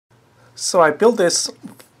So I built this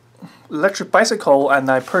electric bicycle and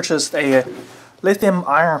I purchased a lithium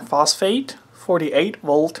iron phosphate 48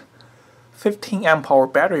 volt 15 amp hour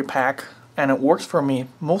battery pack, and it works for me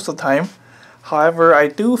most of the time. However, I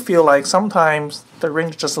do feel like sometimes the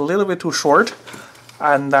range is just a little bit too short,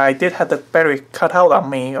 and I did have the battery cut out on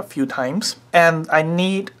me a few times, and I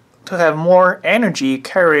need to have more energy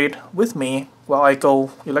carried with me while I go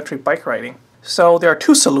electric bike riding. So there are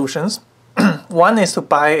two solutions. One is to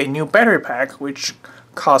buy a new battery pack, which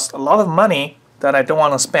costs a lot of money that I don't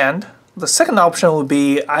want to spend. The second option would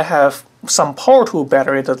be I have some power tool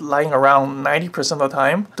battery that's lying around 90% of the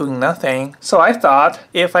time doing nothing. So I thought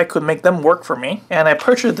if I could make them work for me, and I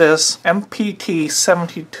purchased this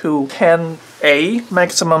MPT7210A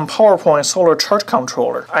maximum power point solar charge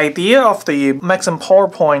controller. Idea of the maximum power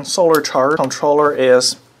point solar charge controller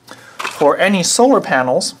is for any solar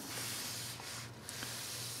panels,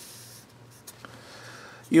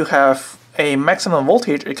 you have a maximum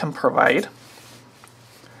voltage it can provide,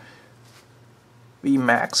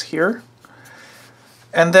 Vmax here.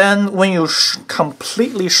 And then when you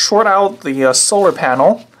completely short out the solar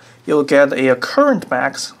panel, you'll get a current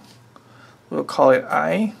max. We'll call it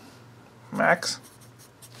I max.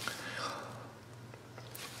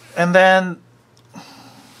 And then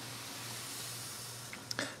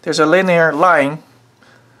there's a linear line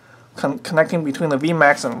connecting between the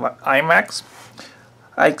Vmax and Imax.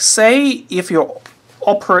 Like say if you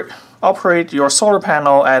operate your solar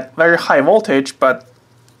panel at very high voltage but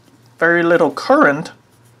very little current,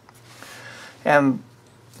 and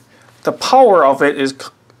the power of it is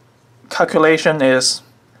calculation is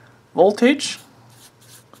voltage,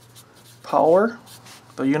 power,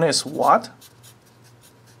 the unit is watt,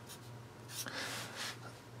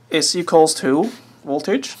 is equals to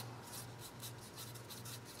voltage,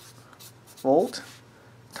 volt,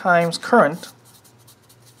 times current,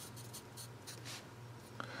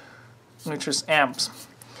 which is amps.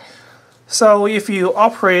 So if you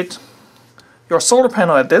operate your solar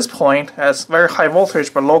panel at this point as very high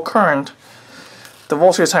voltage but low current, the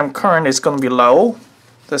voltage times current is going to be low.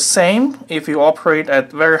 The same if you operate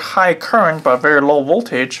at very high current but very low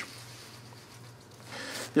voltage,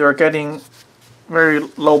 you're getting very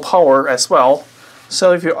low power as well.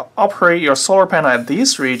 So if you operate your solar panel at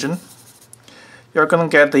this region, you're going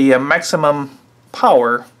to get the maximum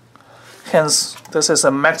power. Hence, this is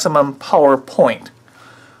a maximum power point.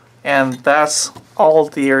 And that's all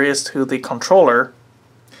there is to the controller.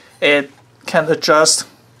 It can adjust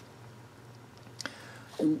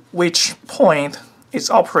which point it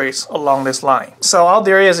operates along this line. So all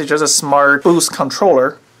there is just a smart boost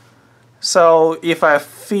controller. So if I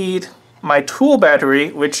feed my tool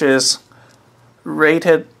battery, which is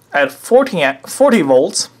rated at 40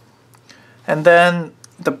 volts, and then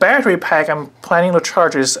the battery pack I'm planning to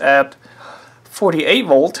charge is at 48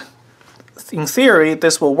 volt, in theory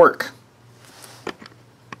this will work.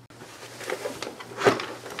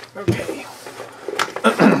 Okay.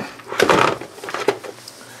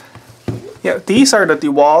 Yeah, these are the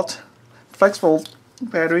DeWalt flexible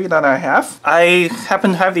battery that I have. I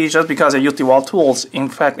happen to have these just because I use DeWalt tools. In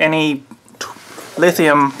fact, any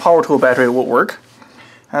lithium power tool battery would work.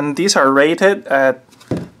 And these are rated at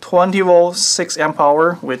 20 volt 6 amp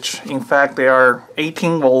hour, which in fact they are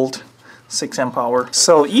 18 volt 6 amp hour.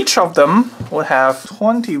 So each of them will have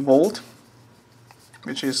 20 volt,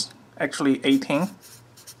 which is actually 18,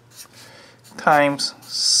 times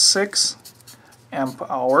 6 amp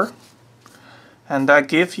hour, and that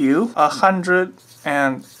gives you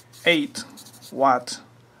 108 watt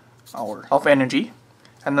hour of energy.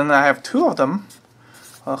 And then I have two of them,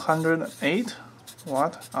 108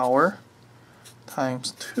 watt hour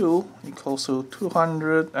times 2 equals to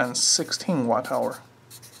 216 watt hour.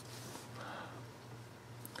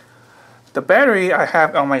 The battery I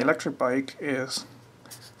have on my electric bike is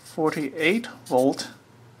 48 volt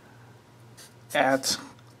at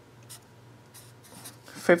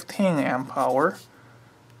 15 amp hour,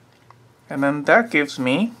 and then that gives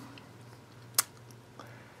me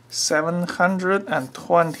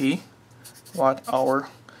 720 watt hour.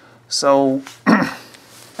 So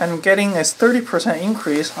I'm getting a 30%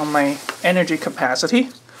 increase on my energy capacity.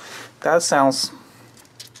 That sounds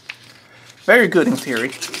very good in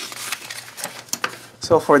theory.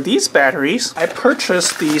 So for these batteries, I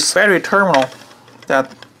purchased this battery terminal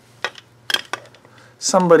that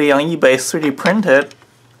somebody on eBay 3D printed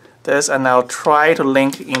this, and I'll try to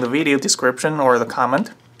link in the video description or the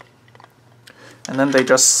comment. And then they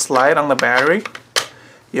just slide on the battery.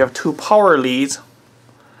 You have two power leads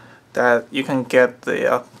that you can get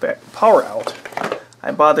the power out.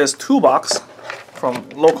 I bought this toolbox from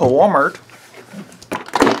local Walmart.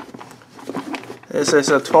 This is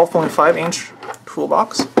a 12.5 inch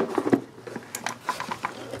toolbox.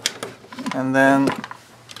 And then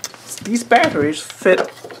these batteries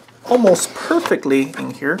fit almost perfectly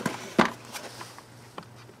in here.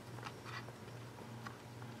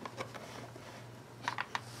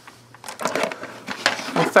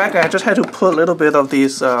 In fact, I just had to put a little bit of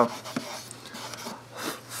these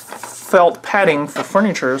felt padding for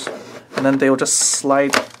furnitures, and then they will just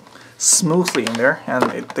slide smoothly in there, and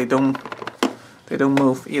they don't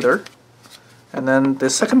move either. And then the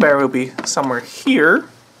second battery will be somewhere here.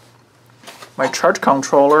 My charge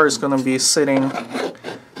controller is going to be sitting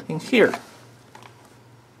in here.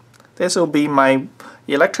 This will be my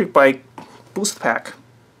electric bike boost pack.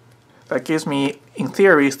 That gives me, in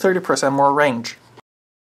theory, 30% more range.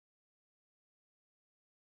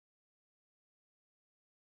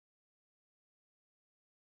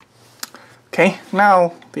 Okay,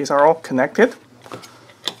 now these are all connected.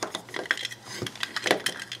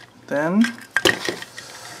 Then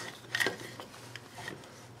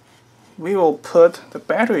we will put the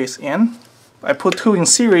batteries in. I put two in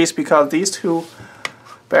series because these two,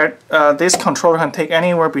 this controller can take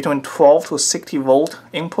anywhere between 12 to 60 volt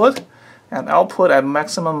input and output at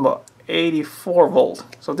maximum of 84 volt.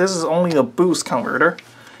 So this is only a boost converter.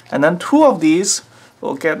 And then two of these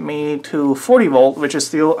will get me to 40 volt, which is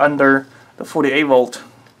still under the 48 volt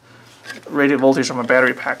rated voltage of my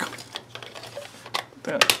battery pack.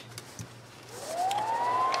 Then.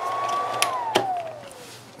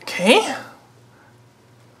 Okay,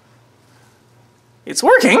 it's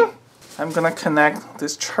working. I'm gonna connect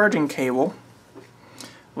this charging cable,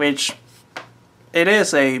 which it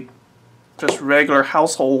is a just regular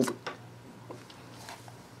household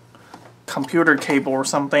computer cable or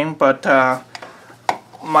something, but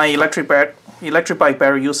my electric bike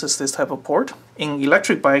battery uses this type of port. In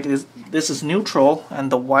electric bike, this is neutral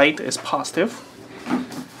and the white is positive.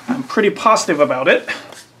 I'm pretty positive about it.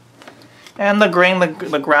 And the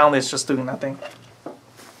ground is just doing nothing.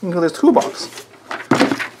 Into this toolbox.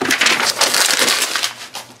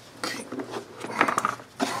 Okay.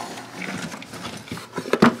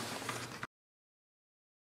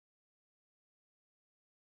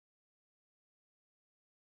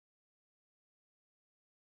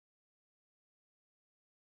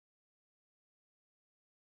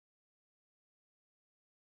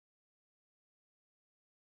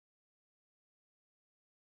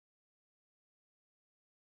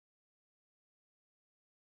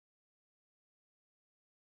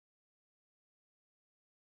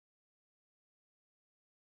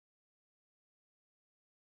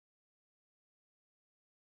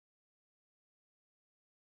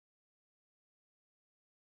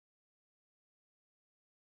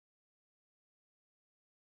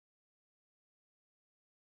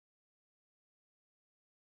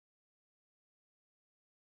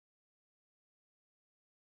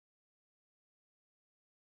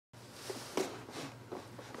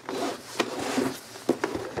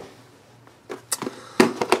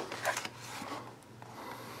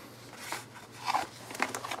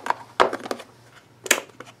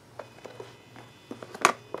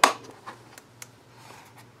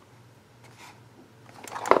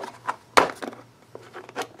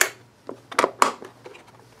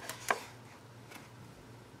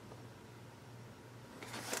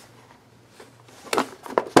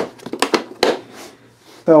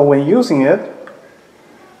 So when using it,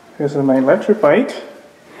 this is my electric bike.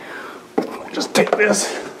 Just take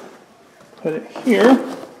this, put it here,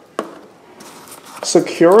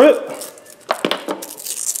 secure it,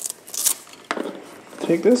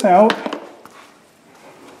 take this out,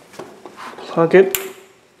 plug it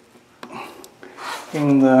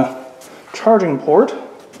in the charging port,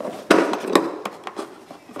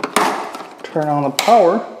 turn on the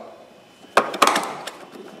power,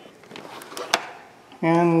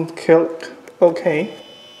 and click OK.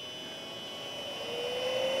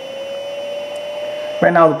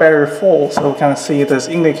 Right now the battery is full, so you can see this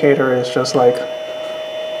indicator is just like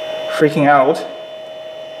freaking out.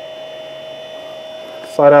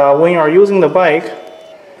 But when you are using the bike,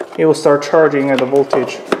 it will start charging at the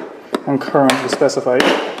voltage and current you specified,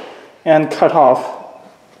 and cut off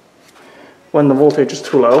when the voltage is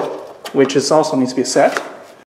too low, which is also needs to be set.